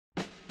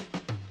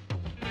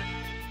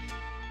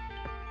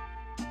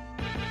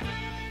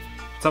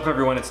What's up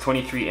everyone, it's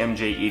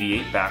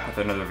 23MJ88 back with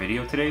another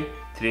video today.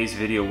 Today's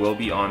video will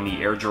be on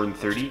the Air Jordan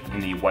 30 in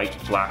the white,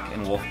 black,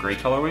 and wolf gray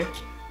colorway.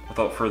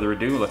 Without further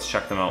ado, let's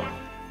check them out.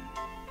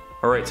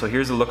 Alright, so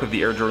here's a look of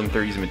the Air Jordan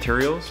 30's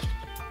materials.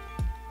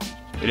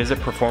 It is a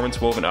performance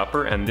woven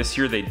upper, and this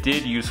year they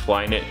did use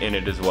Flyknit in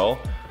it as well,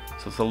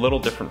 so it's a little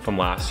different from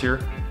last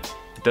year.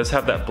 It does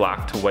have that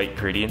black to white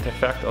gradient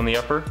effect on the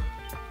upper,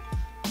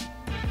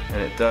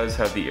 and it does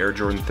have the Air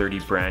Jordan 30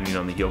 branding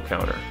on the heel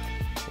counter,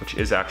 which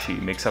is actually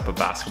makes up a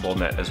basketball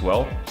net as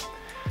well.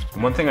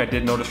 And one thing I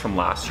did notice from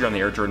last year on the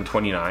Air Jordan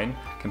 29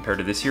 compared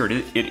to this year,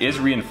 it is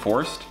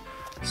reinforced.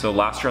 So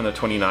last year on the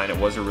 29 it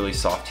was a really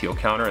soft heel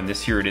counter, and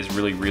this year it is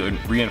really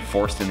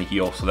reinforced in the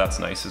heel, so that's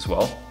nice as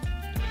well.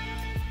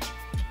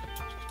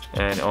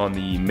 And on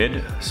the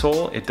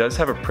midsole, it does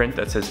have a print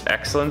that says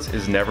 "Excellence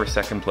is never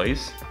second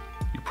place."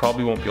 You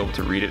probably won't be able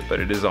to read it, but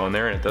it is on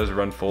there, and it does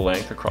run full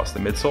length across the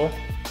midsole.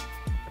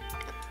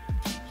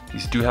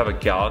 These do have a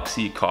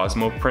Galaxy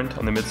Cosmo print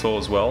on the midsole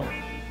as well.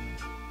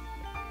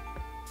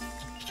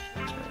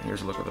 And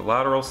here's a look at the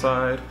lateral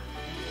side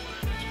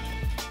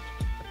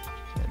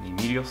and the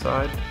medial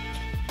side.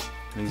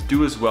 And these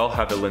do as well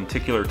have a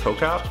lenticular toe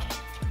cap.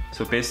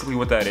 So basically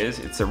what that is,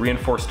 it's a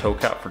reinforced toe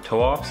cap for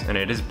toe offs, and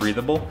it is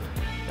breathable.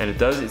 And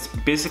it's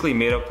basically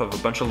made up of a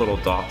bunch of little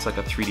dots like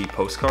a 3D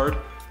postcard,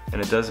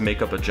 and it does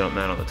make up a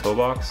Jumpman on the toe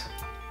box.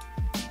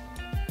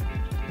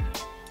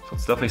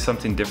 It's definitely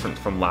something different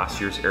from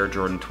last year's Air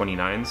Jordan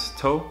 29's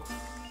toe,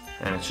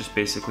 and it's just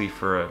basically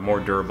for a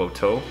more durable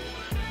toe.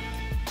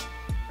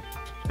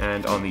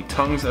 And on the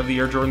tongues of the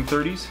Air Jordan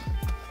 30s,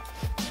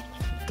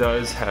 it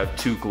does have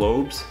two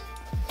globes,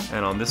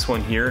 and on this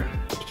one here,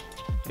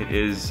 it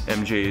is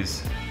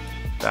MJ's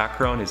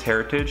background, his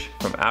heritage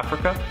from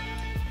Africa.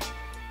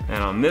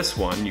 And on this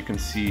one, you can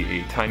see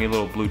a tiny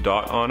little blue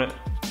dot on it,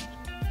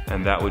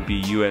 and that would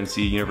be UNC,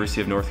 University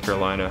of North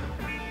Carolina,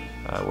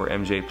 where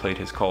MJ played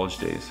his college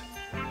days.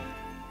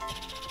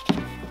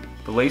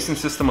 The lacing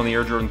system on the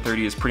Air Jordan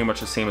 30 is pretty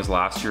much the same as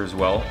last year as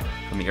well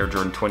from the Air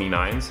Jordan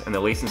 29s, and the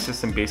lacing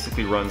system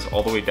basically runs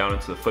all the way down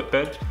into the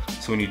footbed.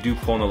 So when you do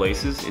pull on the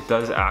laces, it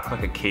does act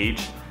like a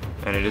cage,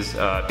 and it is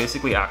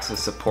basically acts as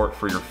support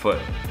for your foot,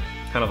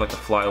 kind of like a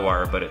fly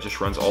wire, but it just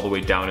runs all the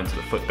way down into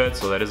the footbed,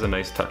 so that is a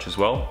nice touch as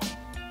well.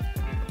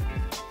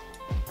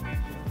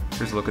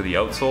 Here's a look at the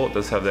outsole. It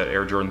does have that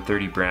Air Jordan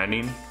 30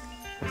 branding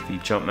with the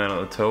Jumpman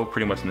on the toe,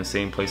 pretty much in the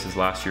same place as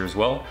last year as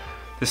well.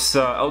 This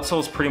outsole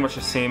is pretty much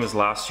the same as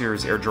last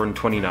year's Air Jordan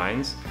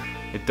 29s.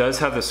 It does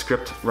have the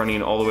script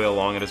running all the way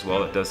along it as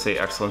well. It does say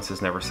 "Excellence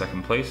is never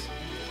second place."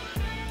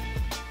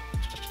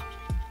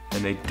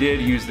 And they did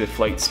use the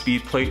flight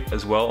speed plate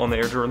as well on the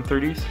Air Jordan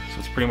 30s, so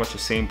it's pretty much the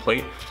same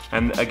plate.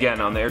 And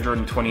again, on the Air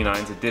Jordan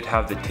 29s, it did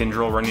have the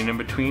tendril running in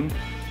between,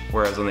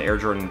 whereas on the Air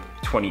Jordan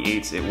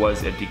 28s, it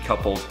was a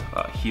decoupled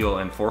heel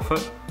and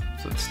forefoot.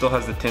 So it still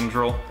has the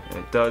tendril, and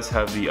it does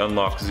have the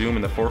unlock zoom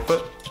in the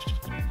forefoot,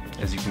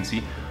 as you can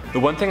see. The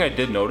one thing I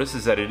did notice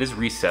is that it is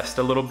recessed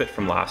a little bit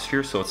from last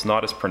year, so it's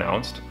not as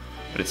pronounced,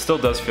 but it still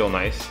does feel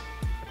nice.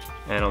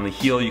 And on the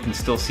heel, you can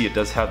still see it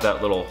does have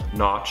that little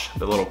notch,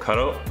 the little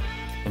cutout.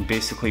 And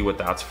basically what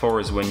that's for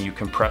is when you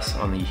compress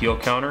on the heel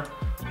counter,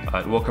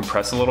 it will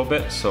compress a little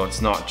bit, so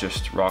it's not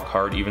just rock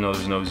hard, even though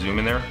there's no zoom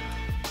in there.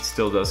 It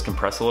still does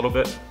compress a little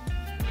bit.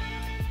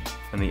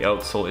 And the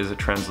outsole is a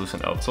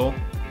translucent outsole.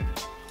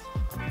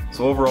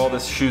 So overall,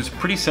 this shoe is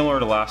pretty similar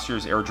to last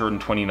year's Air Jordan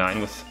 29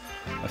 with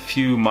a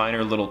few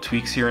minor little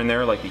tweaks here and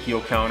there, like the heel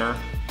counter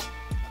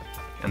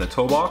and the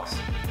toe box,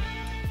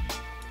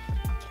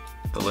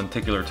 the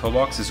lenticular toe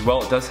box as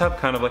well. It does have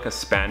kind of like a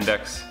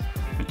spandex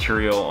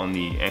material on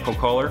the ankle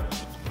collar,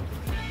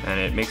 and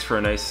it makes for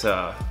a nice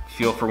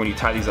feel for when you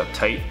tie these up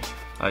tight.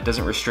 It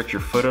doesn't restrict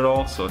your foot at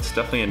all, so it's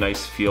definitely a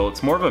nice feel.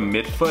 It's more of a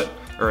midfoot,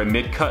 or a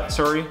mid-cut,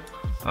 sorry,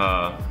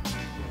 on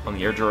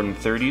the Air Jordan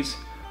 30s.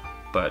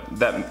 But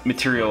that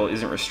material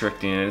isn't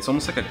restricting, and it's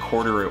almost like a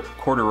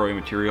corduroy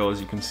material,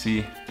 as you can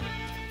see.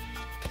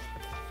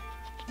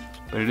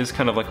 But it is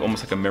kind of like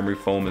almost like a memory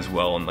foam as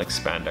well, and like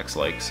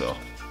spandex-like, so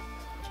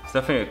it's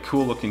definitely a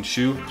cool looking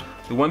shoe.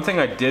 The one thing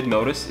I did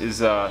notice is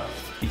the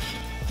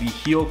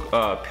heel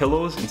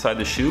pillows inside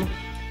the shoe.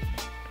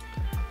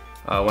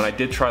 When I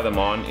did try them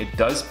on, it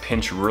does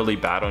pinch really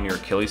bad on your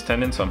Achilles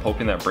tendon, so I'm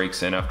hoping that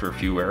breaks in after a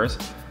few wears.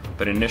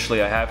 But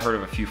initially I have heard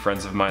of a few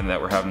friends of mine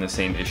that were having the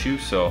same issue,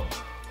 so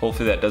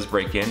hopefully that does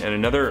break in. And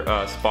another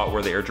spot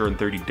where the Air Jordan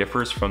 30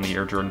 differs from the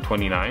Air Jordan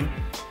 29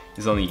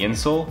 is on the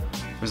insole.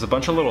 There's a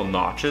bunch of little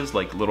notches,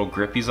 like little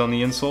grippies on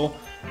the insole.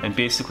 And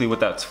basically what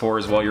that's for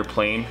is while you're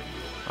playing,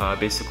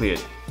 basically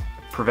it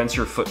prevents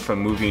your foot from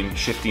moving,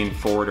 shifting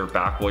forward or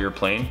back while you're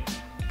playing.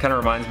 It kind of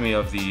reminds me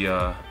of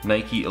the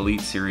Nike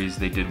Elite series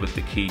they did with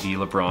the KD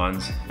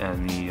LeBrons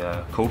and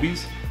the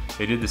Kobe's.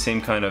 They did the same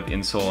kind of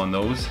insole on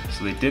those,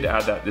 so they did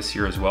add that this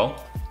year as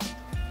well.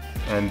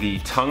 And the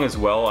tongue as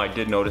well, I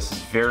did notice, is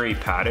very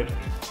padded,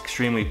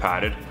 extremely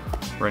padded,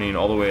 running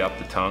all the way up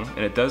the tongue. And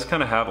it does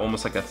kind of have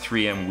almost like a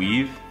 3M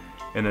weave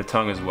in the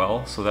tongue as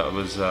well, so that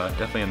was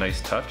definitely a nice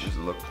touch. Just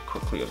look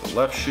quickly at the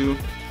left shoe.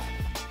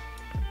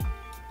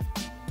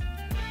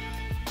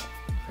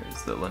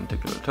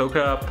 lenticular toe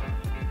cap.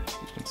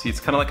 You can see it's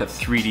kind of like a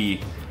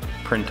 3D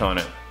print on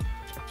it,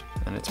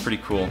 and it's pretty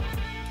cool.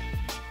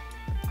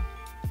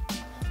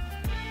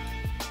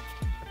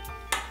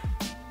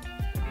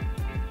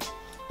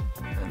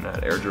 And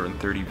that Air Jordan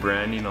 30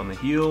 branding on the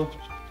heel.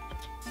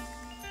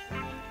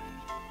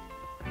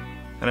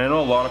 And I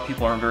know a lot of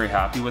people aren't very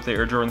happy with the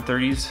Air Jordan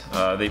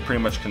 30s. They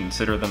pretty much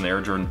consider them the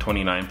Air Jordan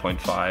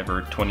 29.5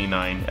 or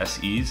 29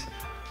 SEs.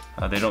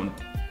 They don't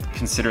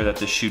consider that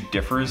the shoe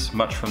differs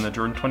much from the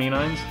Jordan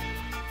 29s,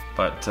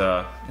 but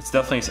it's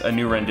definitely a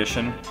new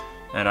rendition,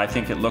 and I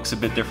think it looks a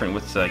bit different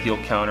with the heel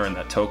counter and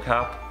that toe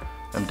cap.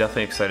 I'm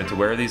definitely excited to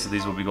wear these.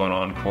 These will be going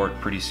on court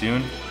pretty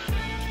soon.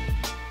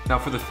 Now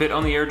for the fit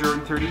on the Air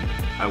Jordan 30,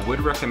 I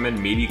would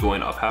recommend maybe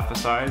going up half a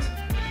size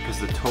because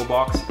the toe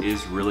box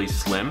is really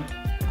slim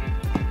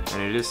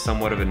and it is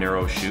somewhat of a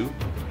narrow shoe.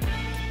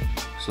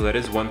 So that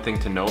is one thing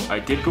to note. I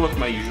did go with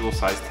my usual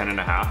size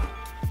 10.5,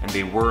 and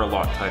they were a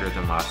lot tighter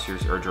than last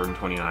year's Air Jordan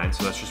 29,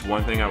 so that's just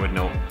one thing I would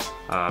note.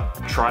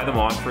 Try them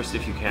on first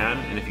if you can,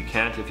 and if you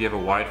can't, if you have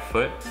a wide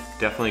foot,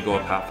 definitely go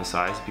up half a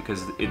size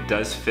because it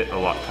does fit a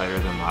lot tighter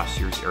than last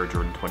year's Air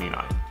Jordan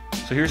 29.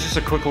 So here's just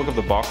a quick look of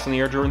the box on the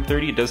Air Jordan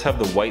 30. It does have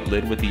the white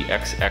lid with the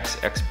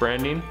XXX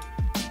branding,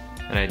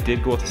 and I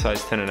did go with the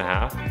size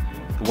 10.5.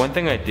 The one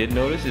thing I did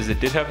notice is it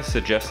did have a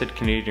suggested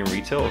Canadian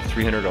retail of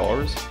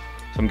 $300, so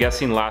I'm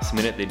guessing last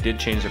minute they did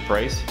change the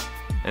price,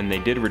 and they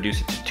did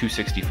reduce it to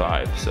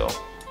 $265, so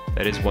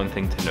that is one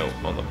thing to note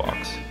on the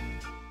box.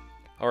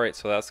 Alright,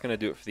 so that's going to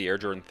do it for the Air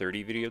Jordan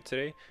 30 video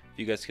today. If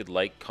you guys could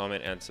like,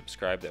 comment, and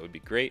subscribe, that would be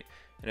great.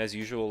 And as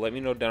usual, let me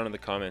know down in the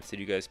comments, did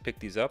you guys pick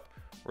these up,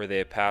 or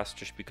they passed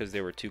just because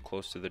they were too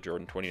close to the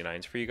Jordan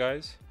 29s for you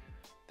guys?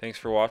 Thanks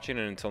for watching,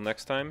 and until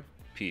next time,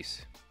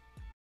 peace.